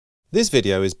This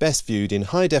video is best viewed in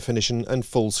high definition and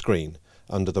full screen.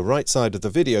 Under the right side of the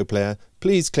video player,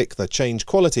 please click the Change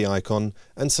Quality icon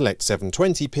and select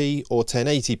 720p or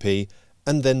 1080p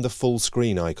and then the full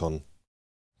screen icon.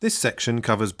 This section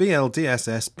covers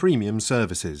BLDSS Premium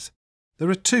Services. There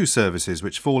are two services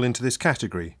which fall into this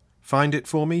category: Find It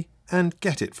For Me and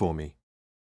Get It For Me.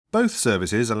 Both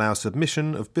services allow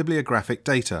submission of bibliographic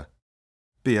data.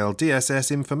 BLDSS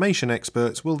information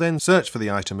experts will then search for the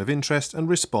item of interest and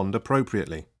respond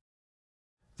appropriately.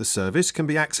 The service can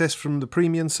be accessed from the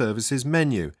Premium Services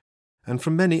menu and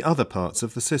from many other parts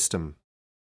of the system.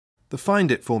 The Find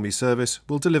It For Me service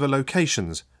will deliver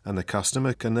locations and the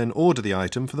customer can then order the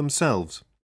item for themselves.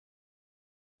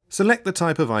 Select the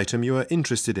type of item you are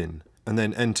interested in and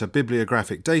then enter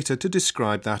bibliographic data to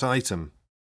describe that item.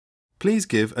 Please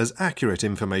give as accurate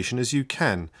information as you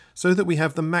can so that we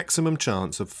have the maximum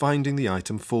chance of finding the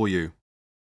item for you.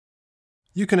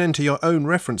 You can enter your own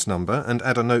reference number and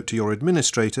add a note to your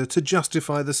administrator to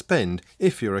justify the spend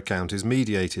if your account is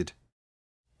mediated.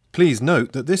 Please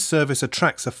note that this service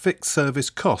attracts a fixed service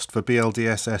cost for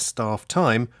BLDSS staff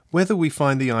time whether we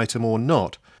find the item or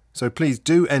not, so please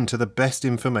do enter the best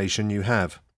information you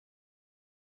have.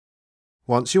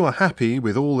 Once you are happy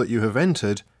with all that you have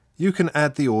entered, you can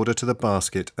add the order to the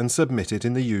basket and submit it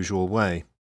in the usual way.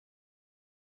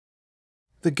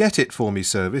 The Get It For Me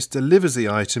service delivers the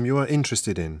item you are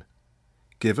interested in.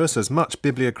 Give us as much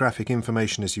bibliographic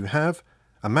information as you have,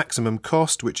 a maximum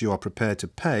cost which you are prepared to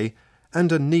pay,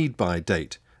 and a need-by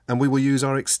date, and we will use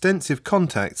our extensive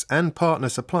contacts and partner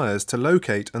suppliers to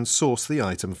locate and source the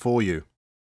item for you.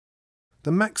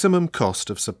 The maximum cost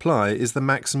of supply is the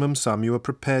maximum sum you are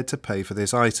prepared to pay for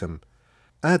this item.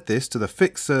 Add this to the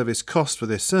fixed service cost for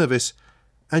this service,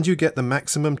 and you get the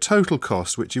maximum total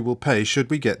cost which you will pay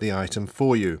should we get the item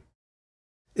for you.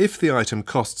 If the item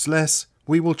costs less,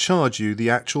 we will charge you the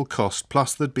actual cost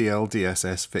plus the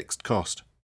BLDSS fixed cost.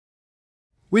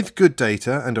 With good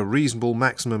data and a reasonable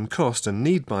maximum cost and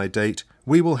need-by date,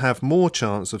 we will have more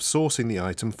chance of sourcing the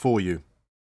item for you.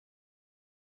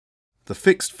 The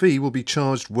fixed fee will be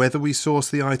charged whether we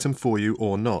source the item for you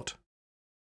or not.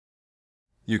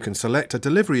 You can select a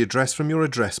delivery address from your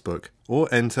address book,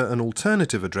 or enter an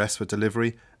alternative address for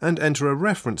delivery and enter a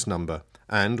reference number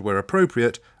and, where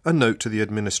appropriate, a note to the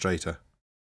administrator.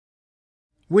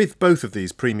 With both of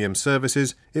these premium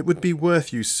services, it would be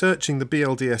worth you searching the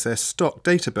BLDSS stock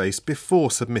database before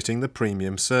submitting the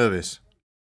premium service.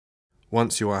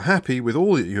 Once you are happy with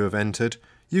all that you have entered,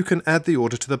 you can add the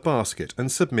order to the basket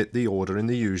and submit the order in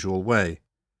the usual way.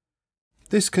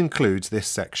 This concludes this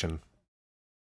section.